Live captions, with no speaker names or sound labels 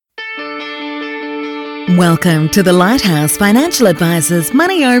Welcome to the Lighthouse Financial Advisors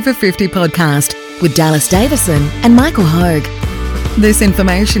Money Over 50 podcast with Dallas Davison and Michael Hogue. This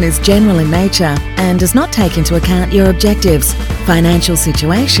information is general in nature and does not take into account your objectives, financial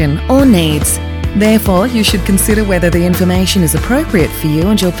situation, or needs. Therefore, you should consider whether the information is appropriate for you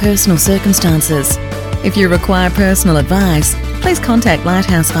and your personal circumstances. If you require personal advice, please contact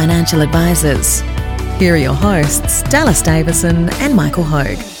Lighthouse Financial Advisors. Here are your hosts, Dallas Davison and Michael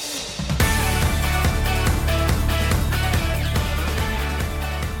Hogue.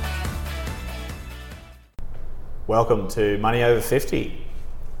 Welcome to Money Over 50.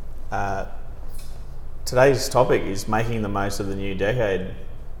 Today's topic is making the most of the new decade.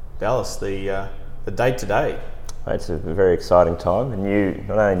 Dallas, the date today. It's a very exciting time.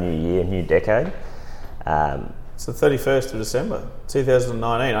 Not only a new year, a new decade. It's the 31st of December,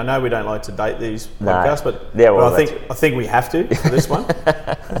 2019. I know we don't like to date these podcasts, but I think we have to for this one.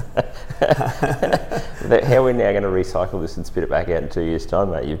 How are we now going to recycle this and spit it back out in 2 years' time,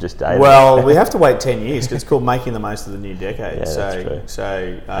 mate? You've just dated it. Well, we have to wait 10 years because it's called making the most of the new decade. Yeah, that's true.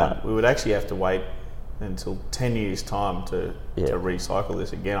 So we would actually have to wait until 10 years' time to recycle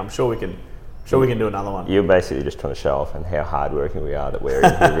this again. I'm sure we can do another one. You're basically just trying to show off and how hard-working we are that we're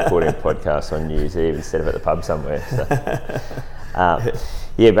in here recording a podcast on New Year's Eve instead of at the pub somewhere. So,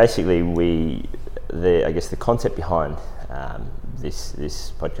 basically I guess the concept behind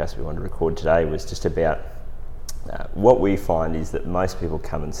this podcast we wanted to record today was just about what we find is that most people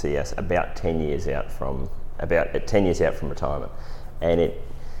come and see us about 10 years out from retirement, and it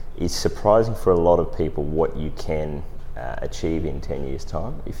is surprising for a lot of people what you can achieve in 10 years'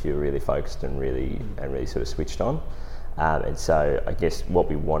 time if you're really focused and really sort of switched on. And so I guess what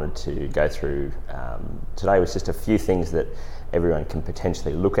we wanted to go through today was just a few things that everyone can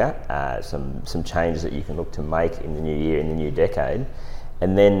potentially look at, some changes that you can look to make in the new year, in the new decade,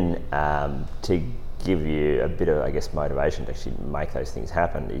 and then to give you a bit of, I guess, motivation to actually make those things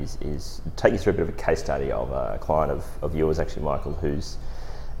happen is take you through a bit of a case study of a client of yours, actually, Michael, who's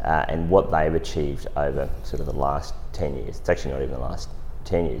and what they've achieved over sort of the last 10 years. It's actually not even the last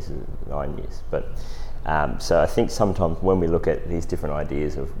 10 years, 9 years. But so I think sometimes when we look at these different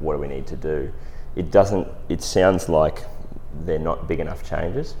ideas of what do we need to do, it sounds like they're not big enough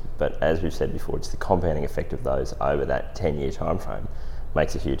changes, but as we've said before, it's the compounding effect of those over that 10-year time frame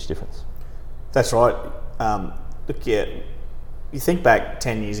makes a huge difference. That's right. You think back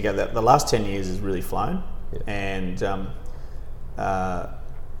 10 years ago, the last 10 years has really flown, and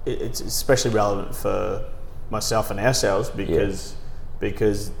it's especially relevant for myself and ourselves because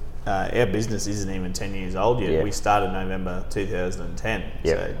our business isn't even 10 years old yet. Yep. We started November 2010,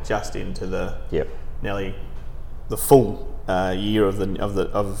 so just into nearly the full year of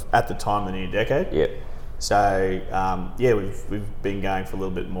at the time the new decade. Yep. So we've been going for a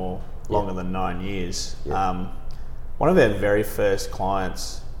little bit longer than 9 years. Yep. One of our very first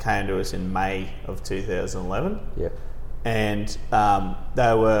clients came to us in May of 2011. Yep. And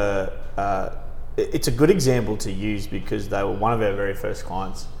they were. It's a good example to use because they were one of our very first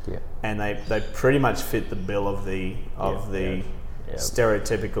clients, and they pretty much fit the bill of the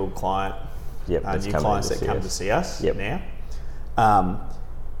stereotypical client. New clients that come to see us now.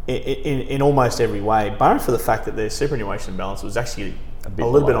 In almost every way, barring for the fact that their superannuation balance was actually a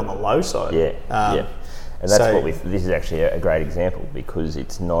little bit on the low side. And that's this is actually a great example because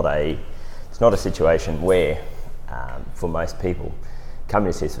it's not a situation where for most people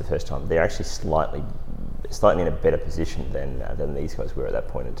coming to see us for the first time, they're actually slightly in a better position than these guys were at that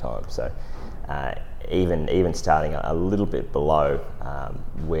point in time. So even starting a little bit below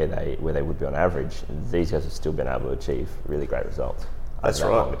where they would be on average, these guys have still been able to achieve really great results. That's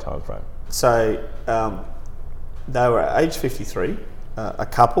over right. That longer time frame. So they were at age 53, a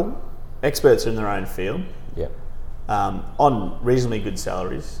couple, experts in their own field. Yep. On reasonably good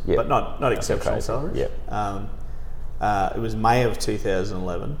salaries, but not exceptional salaries. Yep. It was May of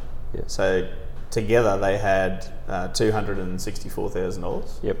 2011. Yep. So together they had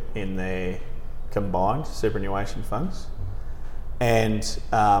 $264,000 in their combined superannuation funds. And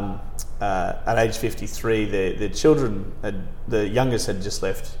at age 53, their children, the youngest had just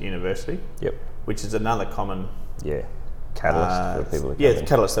left university, which is another common catalyst for people. The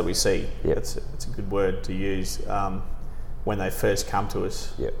catalyst that we see. Yep. It's a good word to use when they first come to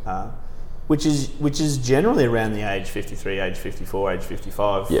us. Which is generally around the age 53, age 54, age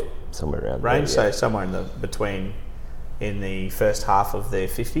 55. Somewhere around range. There, So somewhere in the first half of their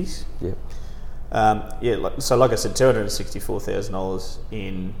 50s. So like I said, $264,000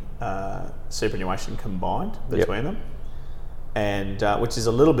 in superannuation combined between them, and which is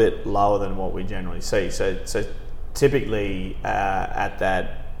a little bit lower than what we generally see. So typically at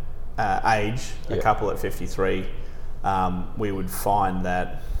that age, a couple at 53, we would find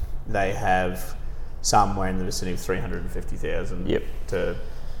that they have somewhere in the vicinity of $350,000 to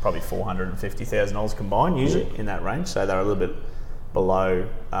probably $450,000 combined, usually in that range. So they're a little bit below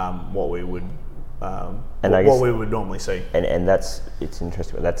what we would we would normally see. And it's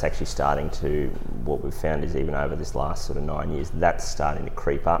interesting. That's actually starting to, what we've found is even over this last sort of 9 years, that's starting to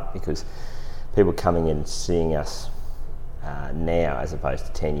creep up, because people coming in and seeing us now as opposed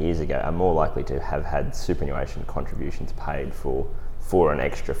to 10 years ago are more likely to have had superannuation contributions paid for an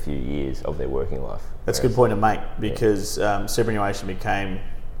extra few years of their working life. That's a good point to make, because superannuation became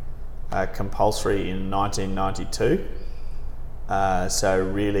compulsory in 1992. So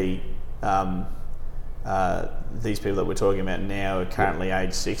really, these people that we're talking about now are currently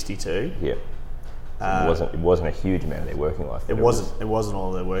age 62. Yeah. It wasn't a huge amount of their working life. It wasn't all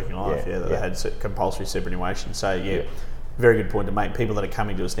of their working life. That they had compulsory superannuation. So very good point to make. People that are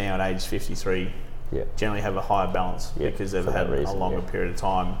coming to us now at age 53 generally have a higher balance because they've had a longer period of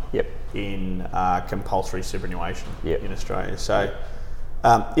time in compulsory superannuation in Australia. So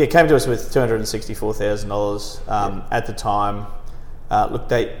came to us with $264,000 at the time. Look,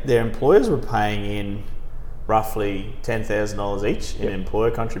 their employers were paying in roughly $10,000 each in employer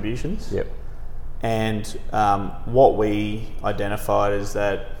contributions. And what we identified is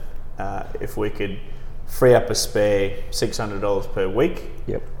that if we could free up a spare $600 per week,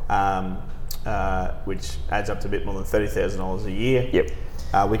 which adds up to a bit more than $30,000 a year,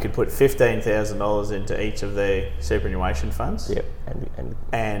 we could put $15,000 into each of their superannuation funds.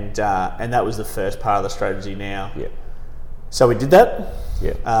 And that was the first part of the strategy now. So we did that.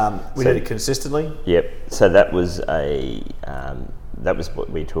 We did it consistently. So that was that was what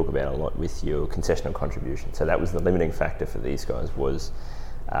we talk about a lot with your concessional contribution. So that was the limiting factor for these guys, was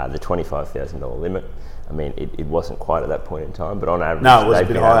the $25,000 limit. I mean, it wasn't quite at that point in time, but on average, no, it was a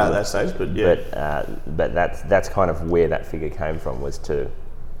bit higher at that stage. But that's kind of where that figure came from, was to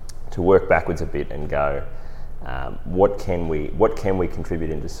work backwards a bit and go, what can we contribute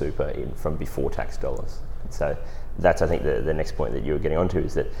into super from before tax dollars? And so that's, I think, the next point that you were getting onto,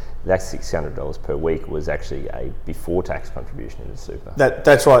 is that $600 per week was actually a before tax contribution into super.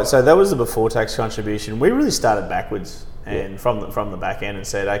 That's right. So that was the before tax contribution. We really started backwards and from the back end and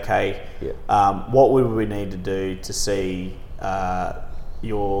said, okay, what would we need to do to see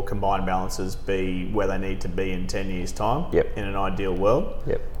your combined balances be where they need to be in 10 years' time in an ideal world?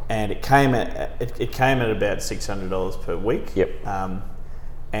 And it came at about $600 per week.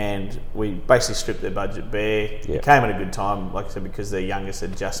 And we basically stripped their budget bare. It came at a good time, like I said, because their youngest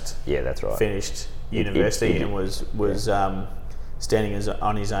had just finished university and was standing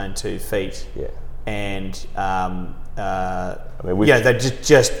on his own 2 feet. And they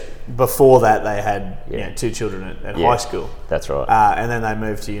just before that they had 2 children at high school. That's right. And then they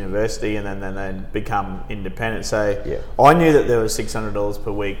moved to university, and then they become independent. So I knew that there was $600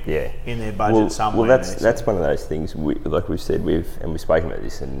 per week in their budget somewhere. Well, that's one of those things. Like we've said, we've spoken about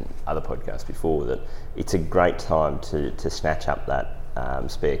this in other podcasts before, that it's a great time to snatch up that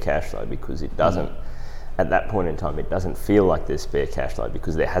spare cash flow, because it doesn't. At that point in time, it doesn't feel like there's spare cash flow,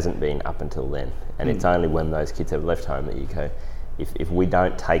 because there hasn't been up until then. And it's only when those kids have left home that you go, if we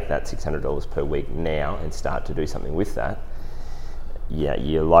don't take that $600 per week now and start to do something with that,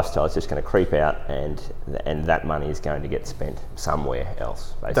 your lifestyle is just going to creep out, and that money is going to get spent somewhere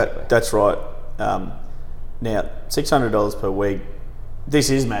else, basically. That's right. Now, $600 per week, this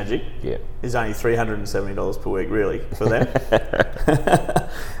is magic. Is only $370 per week, really, for them.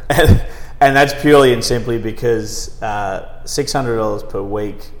 And that's purely and simply because $600 per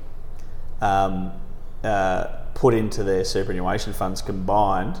week put into their superannuation funds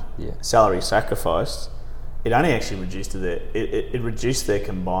combined, salary sacrificed, it only actually reduced their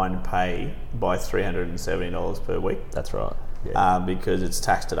combined pay by $370 per week. That's right. Because it's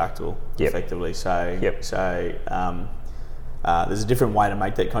tax deductible effectively. So there's a different way to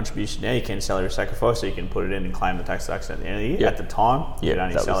make that contribution now. You can salary sacrifice, so you can put it in and claim the tax deduction at the end of the year. At the time, you could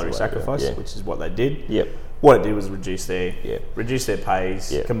only salary sacrifice, which is what they did. What it did was reduce their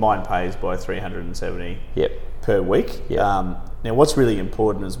pays, combined pays, by $370 per week. Now, what's really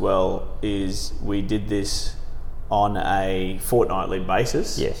important as well is we did this on a fortnightly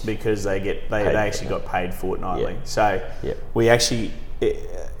basis, because they actually got paid fortnightly. So we actually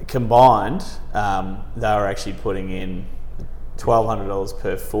combined, they were actually putting in $1,200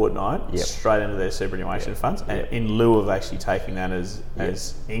 per fortnight straight into their superannuation funds, and in lieu of actually taking that as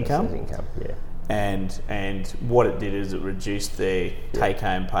income. And what it did is it reduced their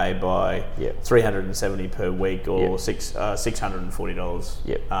take-home pay by $370 per week, or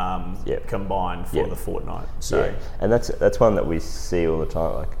 $640 combined for the fortnight. So and that's one that we see all the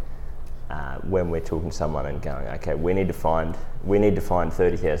time. Like, when we're talking to someone and going, okay, we need to find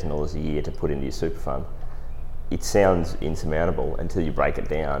 $30,000 a year to put into your super fund, it sounds insurmountable until you break it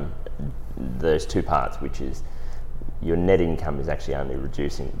down. There's two parts, which is your net income is actually only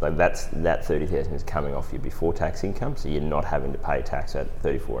reducing. Like that 30,000 is coming off your before tax income, so you're not having to pay tax at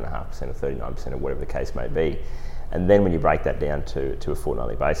 34.5% or 39% or whatever the case may be. And then when you break that down to a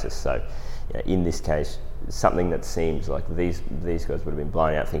fortnightly basis, so in this case, something that seems like these guys would have been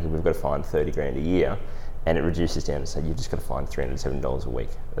blown out thinking we've got to find 30 grand a year, and it reduces down to say you've just got to find $370 a week.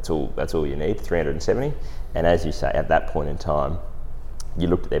 That's all you need, 370. And as you say, at that point in time, you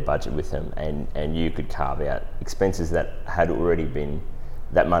looked at their budget with them, and you could carve out expenses that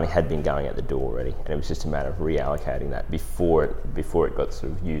money had been going out the door already, and it was just a matter of reallocating that before it got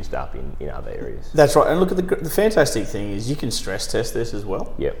sort of used up in other areas. That's right. And look, at the fantastic thing is you can stress test this as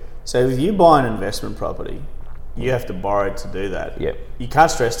well. Yep. So if you buy an investment property, you have to borrow to do that. Yep. You can't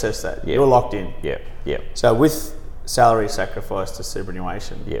stress test that. Yep. You're locked in. Yep. Yep. So with salary sacrifice to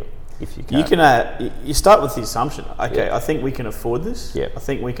superannuation, yep. If you you start with the assumption, okay, yep. I think we can afford this. Yep. I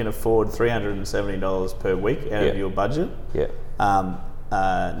think we can afford $370 per week out of your budget. Yep.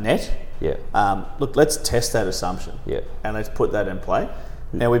 Net. Yeah. Look, let's test that assumption. Yeah. And let's put that in play.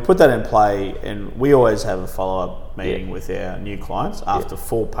 Now we put that in play, and we always have a follow-up meeting with our new clients after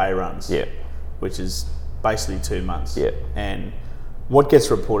 4 pay runs. Yeah. Which is basically 2 months. Yeah. And what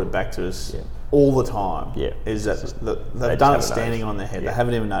gets reported back to us all the time is that they've done it standing on their head. They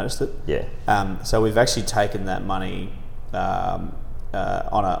haven't even noticed it. Yeah. So we've actually taken that money on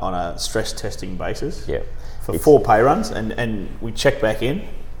a stress testing basis for 4 pay runs, and we check back in,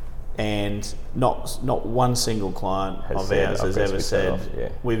 and not one single client of ours has ever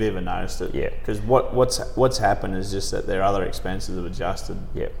said we've ever noticed it. Yeah. Because what's happened is just that their other expenses have adjusted.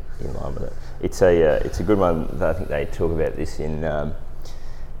 Yeah. In line with it. It's a good one. I think they talk about this in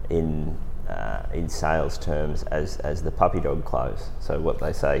sales terms as the puppy dog close. So what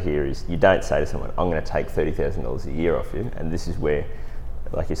they say here is you don't say to someone, I'm going to take $30,000 a year off you, and this is where,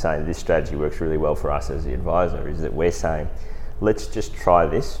 like you're saying, this strategy works really well for us as the advisor, is that we're saying, let's just try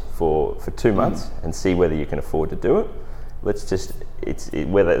this for 2 months and see whether you can afford to do it.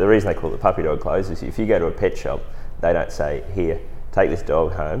 The reason they call it the puppy dog close is if you go to a pet shop, they don't say, here, take this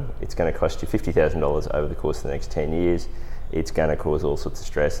dog home, it's going to cost you $50,000 over the course of the next 10 years, it's going to cause all sorts of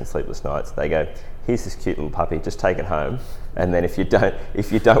stress and sleepless nights. They go, here's this cute little puppy, just take it home, and then if you don't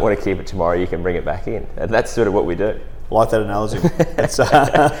want to keep it tomorrow, you can bring it back in. And that's sort of what we do. I like that analogy.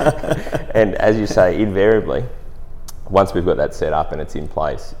 And as you say, invariably, once we've got that set up and it's in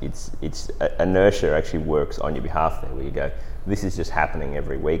place, it's inertia actually works on your behalf there, where you go, this is just happening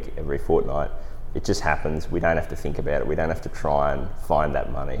every week, every fortnight. It just happens. We don't have to think about it. We don't have to try and find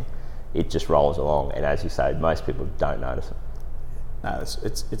that money. It just rolls along. And as you say, most people don't notice it. No,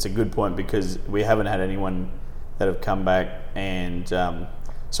 it's a good point, because we haven't had anyone that have come back and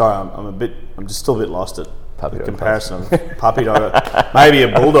sorry, I'm just still a bit lost at puppy the dog comparison of puppy dog, maybe a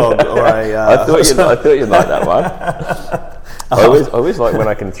bulldog or a. I thought you'd like that one. I always like when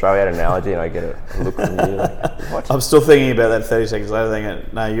I can throw out an analogy and I get a look from you. Like, what? I'm still thinking about that 30 seconds later, thinking,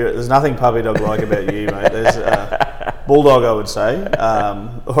 no, there's nothing puppy dog like about you, mate. There's bulldog, I would say.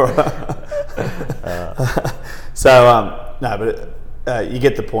 You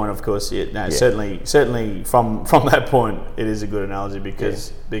get the point, of course. Certainly from that point, it is a good analogy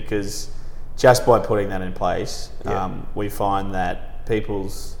because just by putting that in place, we find that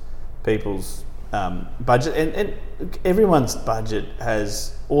people's budget and everyone's budget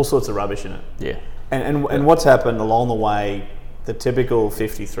has all sorts of rubbish in it. Yeah. And what's happened along the way, the typical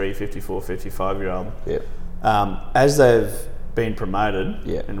 53, 54, 55-year-old, as they've been promoted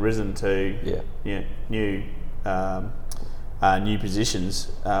and risen to new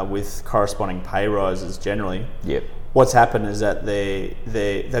positions with corresponding pay rises generally, what's happened is that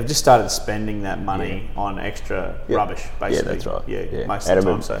they've just started spending that money on extra rubbish, basically. Yeah, that's right. Most of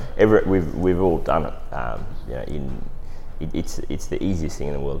the time. So we've all done it. It's the easiest thing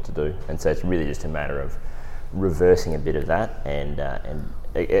in the world to do, and so it's really just a matter of reversing a bit of that, and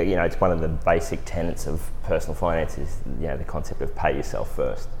it's one of the basic tenets of personal finance is the concept of pay yourself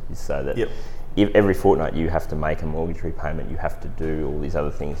first, is so that if every fortnight you have to make a mortgage repayment, you have to do all these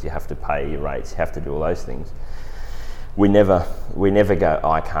other things, you have to pay your rates, you have to do all those things. We never go,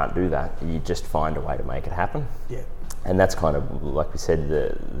 I can't do that. You just find a way to make it happen. Yeah. And that's kind of, like we said,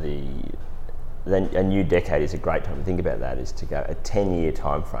 a new decade is a great time to think about that, is to go a 10-year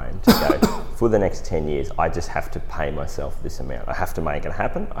time frame to go, for the next 10 years, I just have to pay myself this amount. I have to make it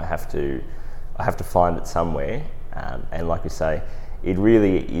happen. I have to find it somewhere. And like we say, it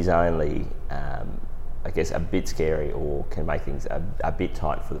really is only I guess, a bit scary or can make things a bit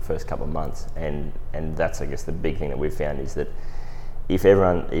tight for the first couple of months. And that's, I guess, the big thing that we've found is that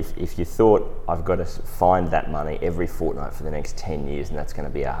if you thought I've got to find that money every fortnight for the next 10 years and that's going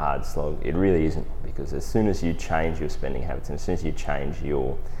to be a hard slog, it really isn't, because as soon as you change your spending habits and as soon as you change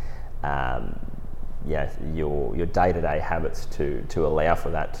your day-to-day habits to allow for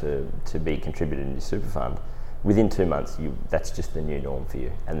that to be contributed in your super fund, within 2 months that's just the new norm for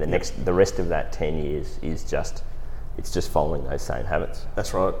you, and the rest of that 10 years is just following those same habits.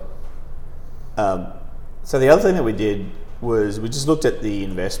 That's right. So the other thing that we did was we just looked at the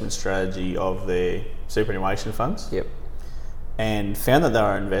investment strategy of their superannuation funds. Yep. And found that they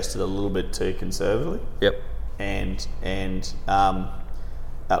were invested a little bit too conservatively. Yep. And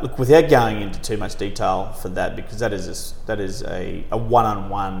look, without going into too much detail for that, because that is a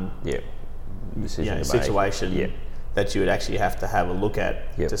one-on-one situation that you would actually have to have a look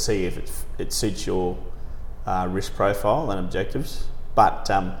at to see if it suits your risk profile and objectives. But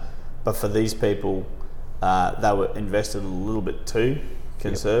for these people, they were invested a little bit too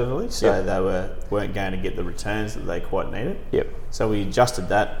conservatively, so they weren't going to get the returns that they quite needed. Yep. So we adjusted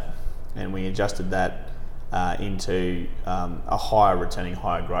that, and we adjusted that into a higher returning,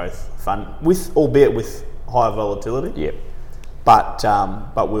 higher growth fund, albeit with higher volatility. Yep. But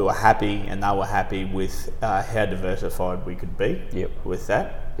we were happy, and they were happy with how diversified we could be. Yep. With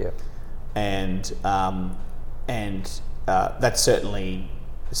that. Yep. And that certainly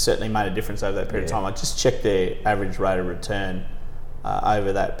made a difference over that period of time. I just checked their average rate of return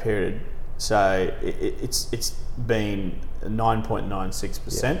over that period. So it's been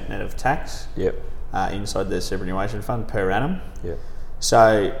 9.96% net of tax. Yep. Inside their superannuation fund per annum. Yep.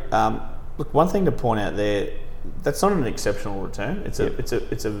 So look, one thing to point out there, that's not an exceptional return. It's a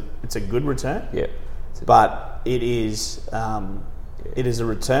good return. Yeah. But it is a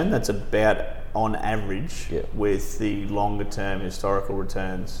return that's about on average with the longer term historical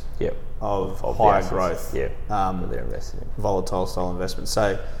returns of higher growth. They're invested in. Volatile style investments.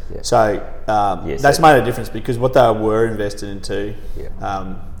 That's made a difference, because what they were invested into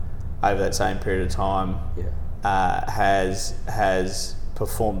over that same period of time has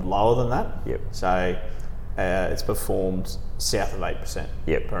performed lower than that. Yep. So it's performed south of 8%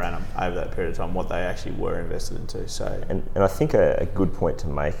 per annum over that period of time, what they actually were invested into. So and I think a good point to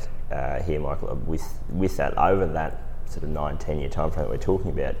make here, Michael, with that, over that sort of 9-10 year time frame that we're talking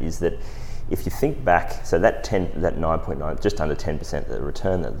about, is that if you think back, so that 9.9, just under 10%, the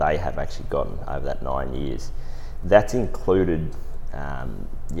return that they have actually gotten over that 9 years, that's included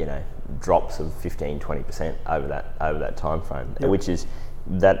drops of 15-20% over that time frame, which is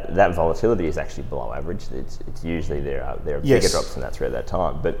that volatility is actually below average. It's usually there are bigger drops than that throughout that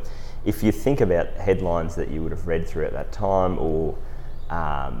time. But if you think about headlines that you would have read throughout that time, or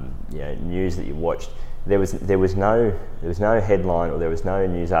news that you watched, there was no headline, or there was no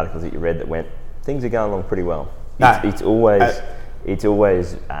news articles that you read that went, things are going along pretty well. It's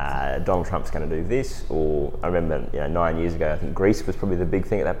always Donald Trump's going to do this, or I remember 9 years ago, I think Greece was probably the big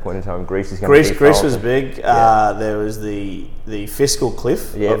thing at that point in time. Greece was big. There was the fiscal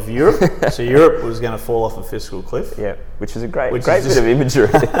cliff of Europe. So Europe was going to fall off a fiscal cliff. Yeah, which was a great bit of imagery.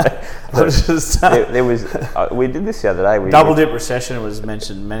 We did this the other day. Double dip recession was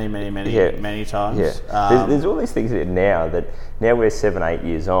mentioned many times. Yeah. There's all these things now that now we're 7-8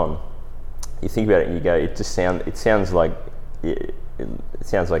 years on. You think about it and you go, it sounds like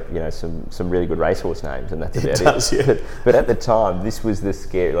some really good racehorse names, and that's about it. But at the time, this was the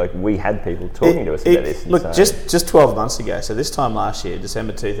scare. Like, we had people talking to us about this. Look, just 12 months ago, so this time last year,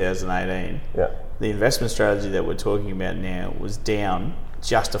 December 2018, the investment strategy that we're talking about now was down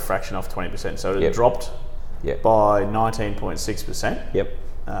just a fraction off 20%. So it had dropped by 19.6%. Yep.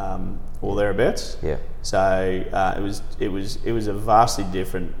 Or thereabouts. Yeah. So it was a vastly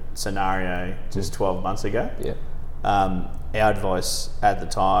different scenario just 12 months ago. Yeah. Our advice at the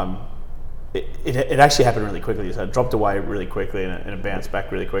time, it actually happened really quickly. So it dropped away really quickly, and it bounced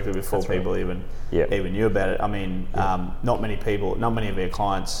back really quickly before people even knew about it. I mean, not many of our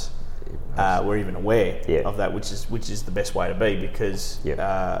clients were even aware of that, which is the best way to be, because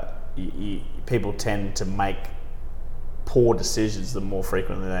people tend to make poor decisions the more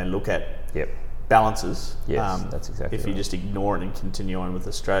frequently they look at balances. Yes, that's exactly if you just ignore it and continue on with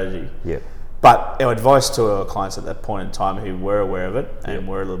the strategy. Yeah. But our advice to our clients at that point in time, who were aware of it and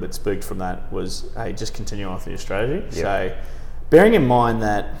were a little bit spooked from that, was, hey, just continue on with your strategy. Yep. So, bearing in mind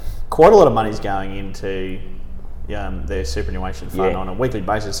that quite a lot of money is going into their superannuation fund on a weekly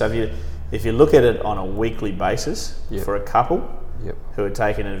basis. So if you look at it on a weekly basis for a couple who are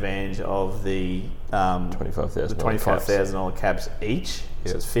taking advantage of the $25,000 caps each,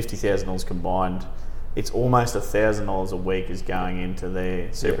 so it's $50,000 combined it's almost $1,000 a week is going into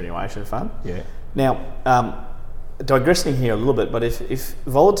their superannuation fund. Yeah. Now, digressing here a little bit, but if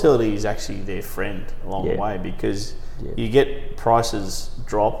volatility is actually their friend along the way, because you get prices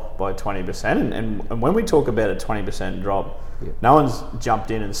drop by 20%, and when we talk about a 20% drop, no one's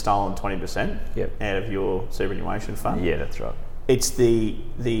jumped in and stolen 20% out of your superannuation fund. Yeah, that's right. It's the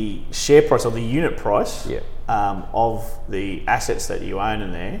share price or the unit price of the assets that you own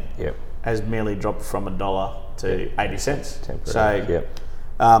in there has merely dropped from $1 to 80 cents. So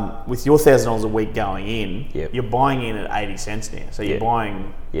with your $1,000 a week going in, you're buying in at 80 cents now. So you're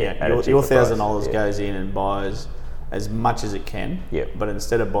buying your $1,000 goes in and buys as much as it can. But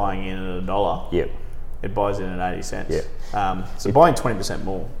instead of buying in at $1, it buys in at 80 cents. So buying 20%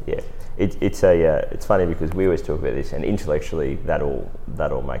 more. It's funny because we always talk about this, and intellectually that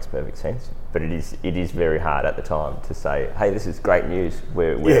all makes perfect sense. But it is very hard at the time to say, hey, this is great news.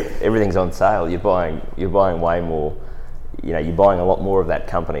 Where everything's on sale. You're buying way more. You're buying a lot more of that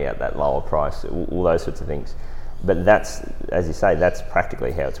company at that lower price. All those sorts of things. But that's, as you say, that's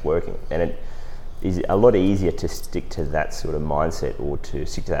practically how it's working, and it is a lot easier to stick to that sort of mindset or to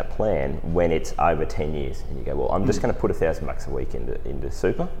stick to that plan when it's over 10 years and you go, well, I'm just going to put $1,000 a week into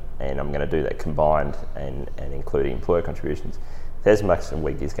super, and I'm going to do that combined and including employer contributions. $1,000 a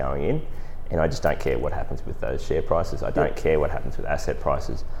week is going in, and I just don't care what happens with those share prices. I don't care what happens with asset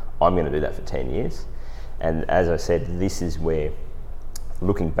prices. I'm going to do that for 10 years. And as I said, this is where,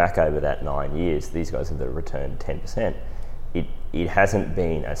 looking back over that 9 years, these guys have returned 10%. It hasn't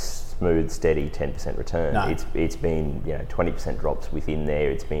been a smooth, steady 10% return. No. It's been 20% drops within there.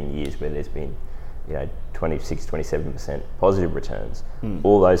 It's been years where there's been 26, 27% positive returns.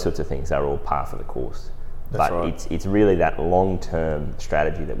 All those sorts of things are all par for the course. That's right. It's really that long-term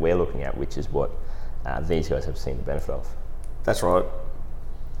strategy that we're looking at, which is what these guys have seen the benefit of. That's right.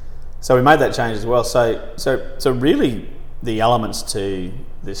 So we made that change as well. So really, the elements to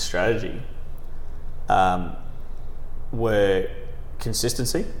this strategy were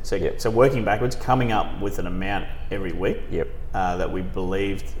consistency. So working backwards, coming up with an amount every week that we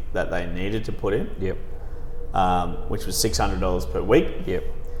believed that they needed to put in, which was $600 per week.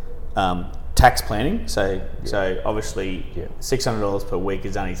 Tax planning. So obviously $600 per week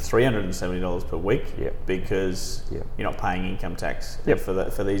is only $370 per week because you're not paying income tax.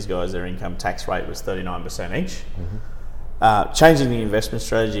 For these guys, their income tax rate was 39% each. Changing the investment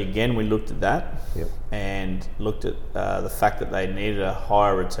strategy again, we looked at that and looked at the fact that they needed a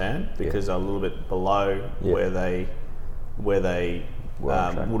higher return because they're a little bit below where they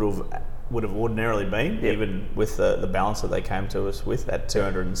would have ordinarily been, even with the balance that they came to us with at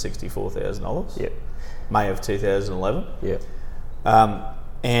 $264,000, May of 2011.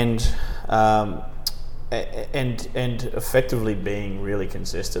 And effectively being really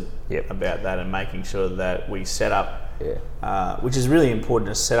consistent about that and making sure that we set up, which is really important,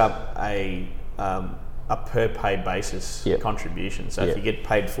 to set up a per pay basis contribution. So if you get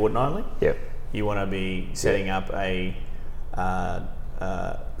paid fortnightly, you want to be setting up a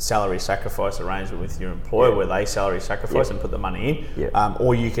salary sacrifice arrangement with your employer where they salary sacrifice and put the money in,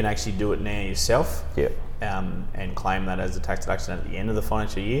 or you can actually do it now yourself and claim that as a tax deduction at the end of the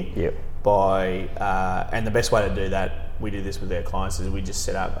financial year. And the best way to do that, we do this with our clients, is we just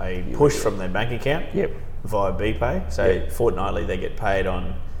set up a push from their bank account via BPay. So fortnightly they get paid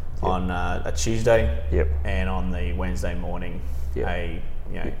on a Tuesday and on the Wednesday morning a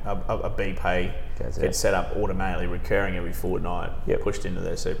BPay gets set up automatically, recurring every fortnight, pushed into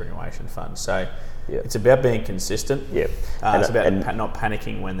their superannuation fund. So it's about being consistent. It's about not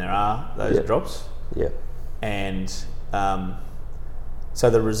panicking when there are those drops. And so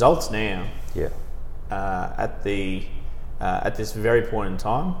the results now, at this very point in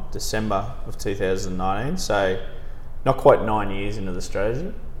time, December of 2019, so not quite 9 years into the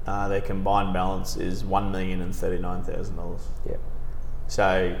strategy, their combined balance is $1,039,000.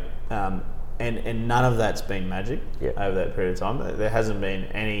 So, and none of that's been magic over that period of time. There hasn't been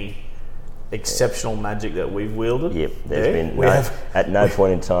any exceptional magic that we've wielded. There's been at no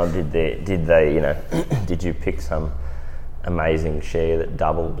point in time did they did you pick some amazing share that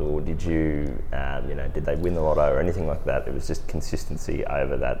doubled, or did you did they win the lotto or anything like that? It was just consistency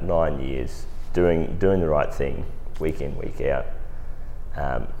over that 9 years, doing the right thing week in, week out,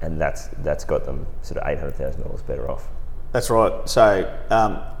 and that's got them sort of $800,000 better off. That's right. So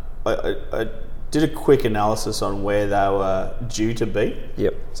I did a quick analysis on where they were due to be.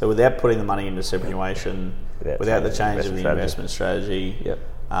 So without putting the money into superannuation, without the change of the investment strategy,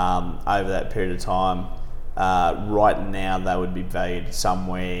 over that period of time, right now they would be valued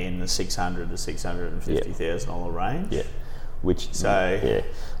somewhere in the $600,000 to $650,000 range. which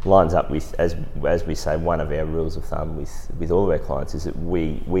lines up with, as we say, one of our rules of thumb with all of our clients is that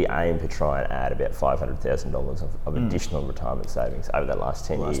we aim to try and add about $500,000 of additional retirement savings over that last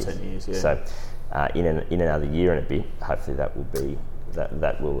 10 years. 10 years, yeah. So in another year and a bit, hopefully that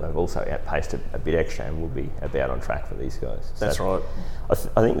will have also outpaced a bit extra and will be about on track for these guys. That's right.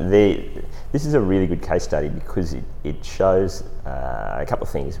 I think this is a really good case study because it shows a couple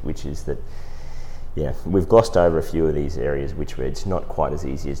of things, which is that we've glossed over a few of these areas which it's not quite as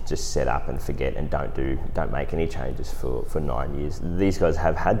easy as just set up and forget and don't make any changes for 9 years. These guys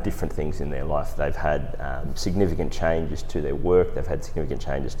have had different things in their life. They've had significant changes to their work. They've had significant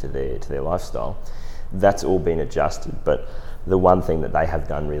changes to their lifestyle. That's all been adjusted, but the one thing that they have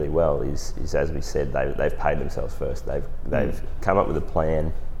done really well is as we said, they've paid themselves first. They've come up with a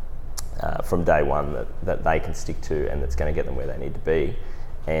plan from day one that they can stick to and that's going to get them where they need to be.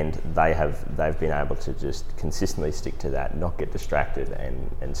 And they've been able to just consistently stick to that, not get distracted,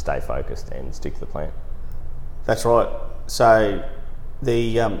 and stay focused and stick to the plan. That's right. So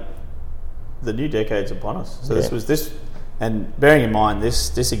the new decade's upon us. So this, and bearing in mind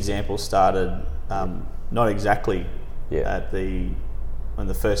this example started not exactly on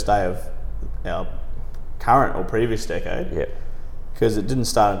the first day of our current or previous decade. Yeah. Because it didn't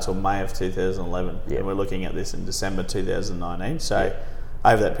start until May of 2011, and we're looking at this in December 2019. So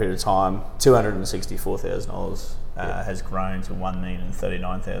over that period of time, $264,000 has grown to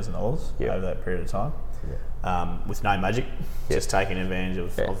 $1,039,000 over that period of time, with no magic, just taking advantage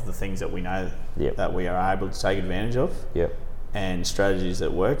of the things that we know that we are able to take advantage of, and strategies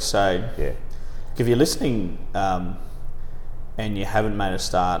that work. So if you're listening and you haven't made a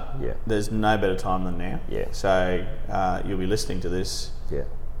start, there's no better time than now. So you'll be listening to this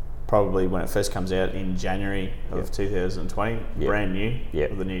probably when it first comes out in January of 2020, brand new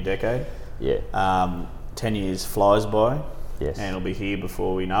of the new decade. 10 years flies by, and it'll be here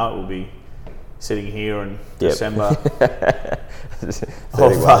before we know it. We'll be sitting here in December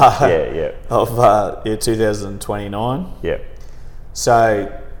of 2029.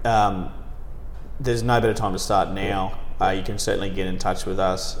 So there's no better time to start now. You can certainly get in touch with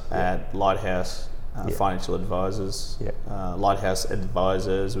us at Lighthouse Financial Advisors, Lighthouse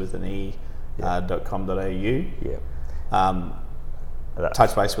Advisors with an e.com.au.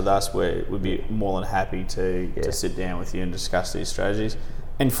 Touch base with us. We'd be more than happy to sit down with you and discuss these strategies.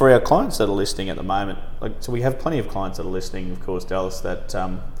 And for our clients that are listening at the moment, so we have plenty of clients that are listening, of course, Dallas, that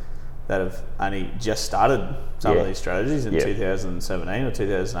have only just started some of these strategies in 2017 or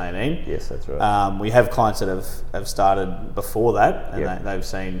 2018. Yes, that's right. We have clients that have started before that, and they've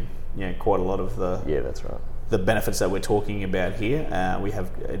seen quite a lot of the benefits that we're talking about here.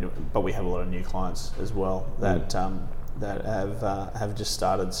 But we have a lot of new clients as well that have just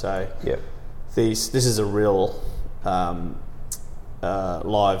started. So this is a real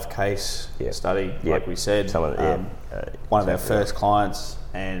live case study, like we said. One of our first clients,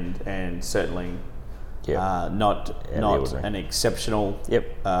 and certainly not an exceptional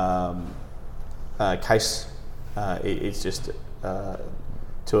case. It's just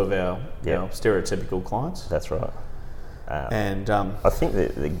two of our stereotypical clients. That's right. And I think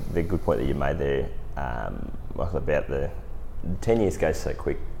the good point that you made there, Michael, about the 10 years goes so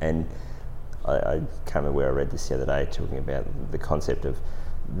quick, and I can't remember where I read this the other day, talking about the concept of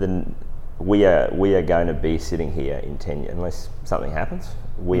we are going to be sitting here in 10 years, unless something happens.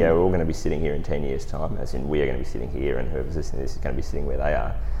 We are all going to be sitting here in 10 years' time, as in we are going to be sitting here, and whoever's listening to this is going to be sitting where they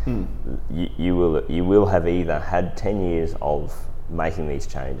are. You will have either had 10 years of making these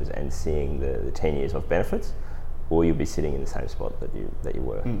changes and seeing the 10 years of benefits, or you'll be sitting in the same spot that you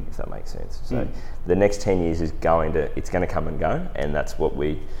were, if that makes sense. So the next 10 years is going to come and go, and that's what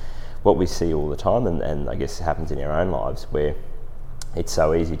we see all the time, and I guess it happens in our own lives, where it's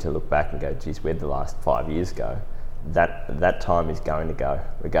so easy to look back and go, geez, where'd the last 5 years go? That time is going to go,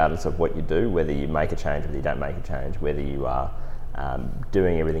 regardless of what you do, whether you make a change, whether you don't make a change, whether you are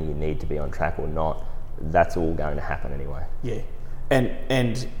doing everything you need to be on track or not. That's all going to happen anyway. Yeah,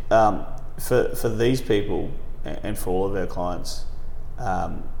 and for these people and for all of our clients,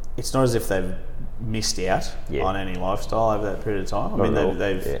 it's not as if they've missed out on any lifestyle over that period of time. I mean,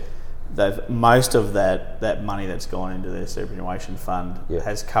 they've most of that money that's gone into their superannuation fund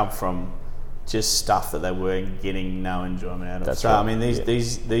has come from just stuff that they were getting no enjoyment out of. That's so right. I mean,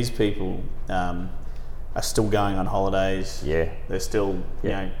 these people are still going on holidays. They're still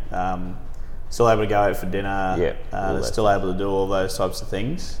still able to go out for dinner. They're still able to do all those types of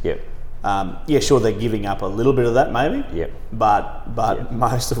things. Sure, they're giving up a little bit of that maybe. But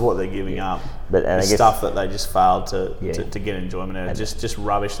most of what they're giving up is stuff that they just failed to get enjoyment out of. Just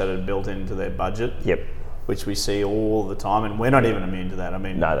rubbish that had built into their budget. which we see all the time, and we're not even immune to that. I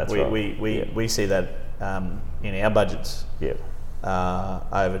mean, no, that's right. We see that in our budgets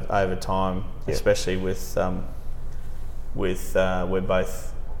over time, especially with we're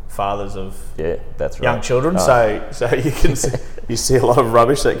both fathers of young children, so you can you see a lot of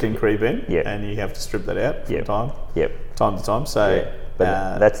rubbish that can creep in, and you have to strip that out from time to time. So,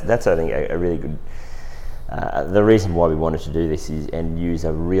 but that's I think a really good. The reason why we wanted to do this is and use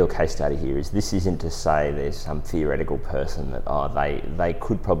a real case study here is this isn't to say there's some theoretical person that they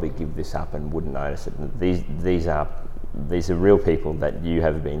could probably give this up and wouldn't notice it. These are real people that you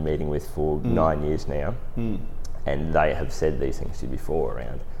have been meeting with for 9 years now, and they have said these things to you before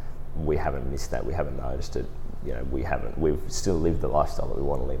around. We haven't missed that. We haven't noticed it. You know, we've still lived the lifestyle that we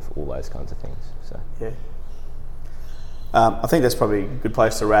want to live. All those kinds of things. So I think that's probably a good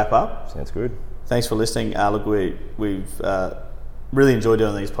place to wrap up. Sounds good. Thanks for listening. Look, we've really enjoyed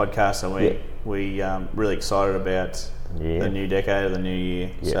doing these podcasts, and we really excited about the new decade of the new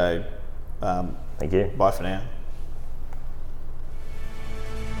year. So, thank you. Bye for now.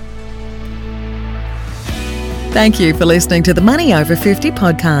 Thank you for listening to the Money Over 50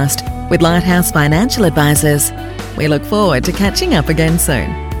 podcast with Lighthouse Financial Advisors. We look forward to catching up again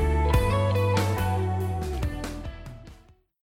soon.